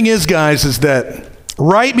 See, the thing is, guys, is that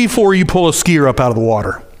right before you pull a skier up out of the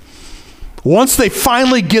water, once they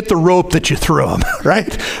finally get the rope that you throw them, right?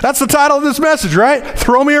 That's the title of this message, right?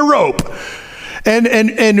 Throw me a rope.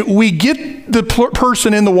 And we get the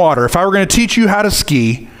person in the water. If I were going to teach you how to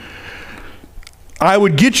ski, I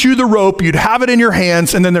would get you the rope, you'd have it in your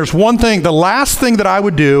hands, and then there's one thing, the last thing that I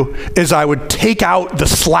would do is I would take out the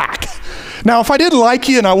slack. Now, if I didn't like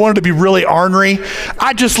you and I wanted to be really ornery,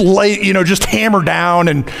 I'd just just hammer down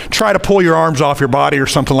and try to pull your arms off your body or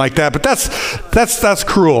something like that. But that's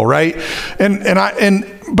cruel, right?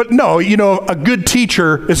 But no, a good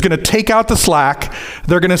teacher is going to take out the slack.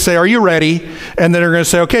 They're going to say, are you ready? And then they're going to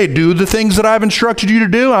say, okay, do the things that I've instructed you to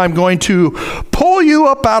do. I'm going to pull you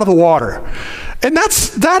up out of the water. And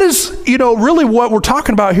that is really what we're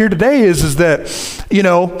talking about here today is that,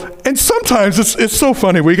 and sometimes it's so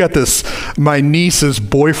funny. We got this, my niece's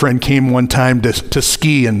boyfriend came one time to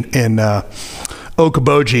ski in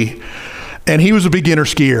Okoboji, and he was a beginner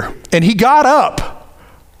skier, and he got up.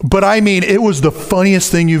 But I mean, it was the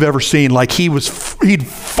funniest thing you've ever seen. Like he'd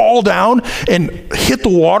fall down and hit the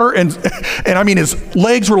water, and I mean, his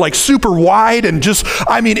legs were like super wide, and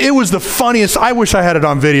it was the funniest. I wish I had it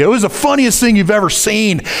on video. It was the funniest thing you've ever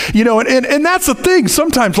seen, and that's the thing.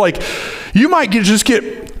 Sometimes, like, you might just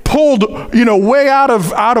get pulled, way out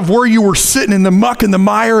of where you were sitting in the muck and the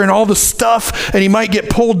mire and all the stuff, and you might get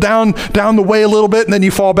pulled down the way a little bit, and then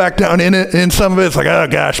you fall back down in it, and some of it's like, oh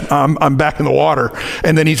gosh, I'm back in the water,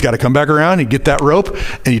 and then he's got to come back around and get that rope,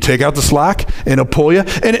 and you take out the slack, and it'll pull you,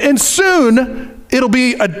 and soon it'll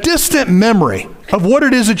be a distant memory of what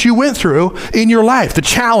it is that you went through in your life, the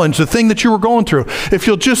challenge, the thing that you were going through. If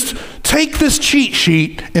you'll just take this cheat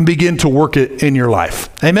sheet and begin to work it in your life.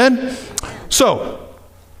 Amen? So,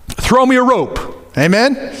 throw me a rope.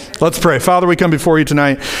 Amen? Let's pray. Father, we come before you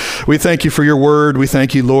tonight. We thank you for your word. We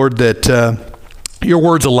thank you, Lord, that your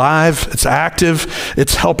word's alive, it's active,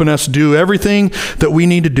 it's helping us do everything that we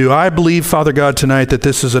need to do. I believe, Father God, tonight that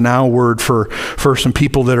this is a now word for some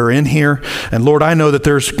people that are in here. And Lord, I know that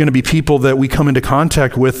there's going to be people that we come into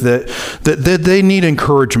contact with that they need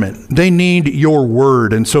encouragement. They need your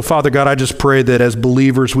word. And so, Father God, I just pray that as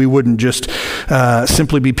believers, we wouldn't just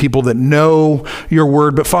simply be people that know your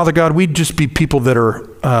word, but Father God, we'd just be people that are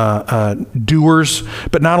doers.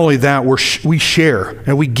 But not only that, we share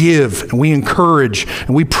and we give and we encourage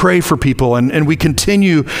and we pray for people and we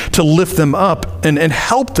continue to lift them up and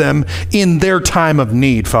help them in their time of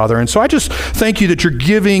need, Father. And so I just thank you that you're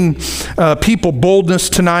giving people boldness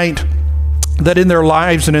tonight, that in their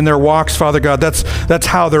lives and in their walks, Father God, that's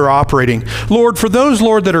how they're operating. Lord, for those,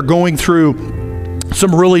 Lord, that are going through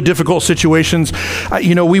some really difficult situations,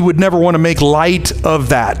 we would never want to make light of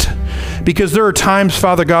that, because there are times,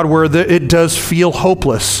 Father God, where it does feel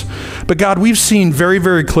hopeless. But God, we've seen very,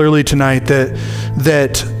 very clearly tonight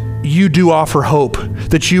that you do offer hope,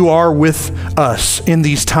 that you are with us in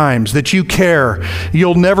these times, that you care.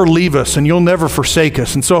 You'll never leave us and you'll never forsake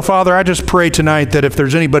us. And so, Father, I just pray tonight that if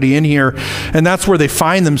there's anybody in here and that's where they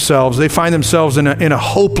find themselves in a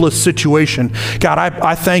hopeless situation, God,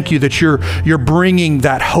 I thank you that you're bringing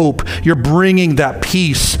that hope. You're bringing that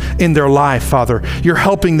peace in their life, Father. You're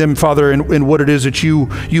helping them, Father, in what it is that you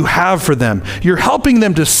have for them. You're helping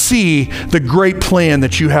them to see the great plan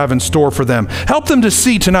that you have in store for them. Help them to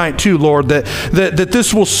see tonight too, Lord, that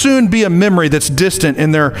this will soon be a memory that's distant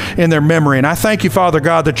in their memory. And I thank you, Father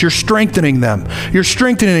God, that you're strengthening them. You're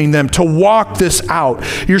strengthening them to walk this out.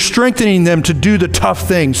 You're strengthening them to do the tough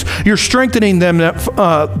things. You're strengthening them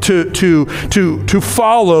to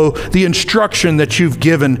follow the instruction that you've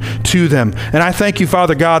given to them. And I thank you,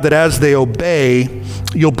 Father God, that as they obey,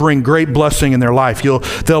 you'll bring great blessing in their life.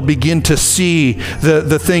 They'll begin to see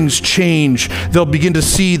the things change. They'll begin to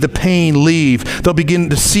see the pain leave. They'll begin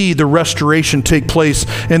to see the restoration take place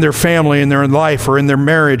in their family, in their life or in their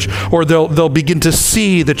marriage, or they'll begin to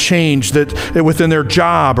see the change that within their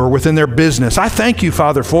job or within their business. I thank you,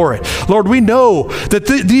 Father, for it. Lord, we know that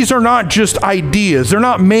these are not just ideas. They're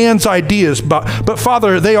not man's ideas, but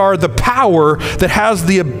Father, they are the power that has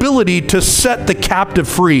the ability to set the captive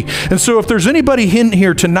free. And so if there's anybody in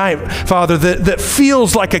here tonight, Father, that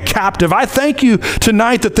feels like a captive, I thank you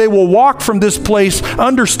tonight that they will walk from this place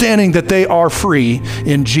understanding that they are free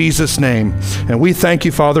in Jesus' name. And we thank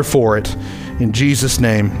you, Father, for it. In Jesus'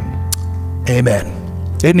 name, amen.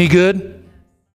 Isn't he good?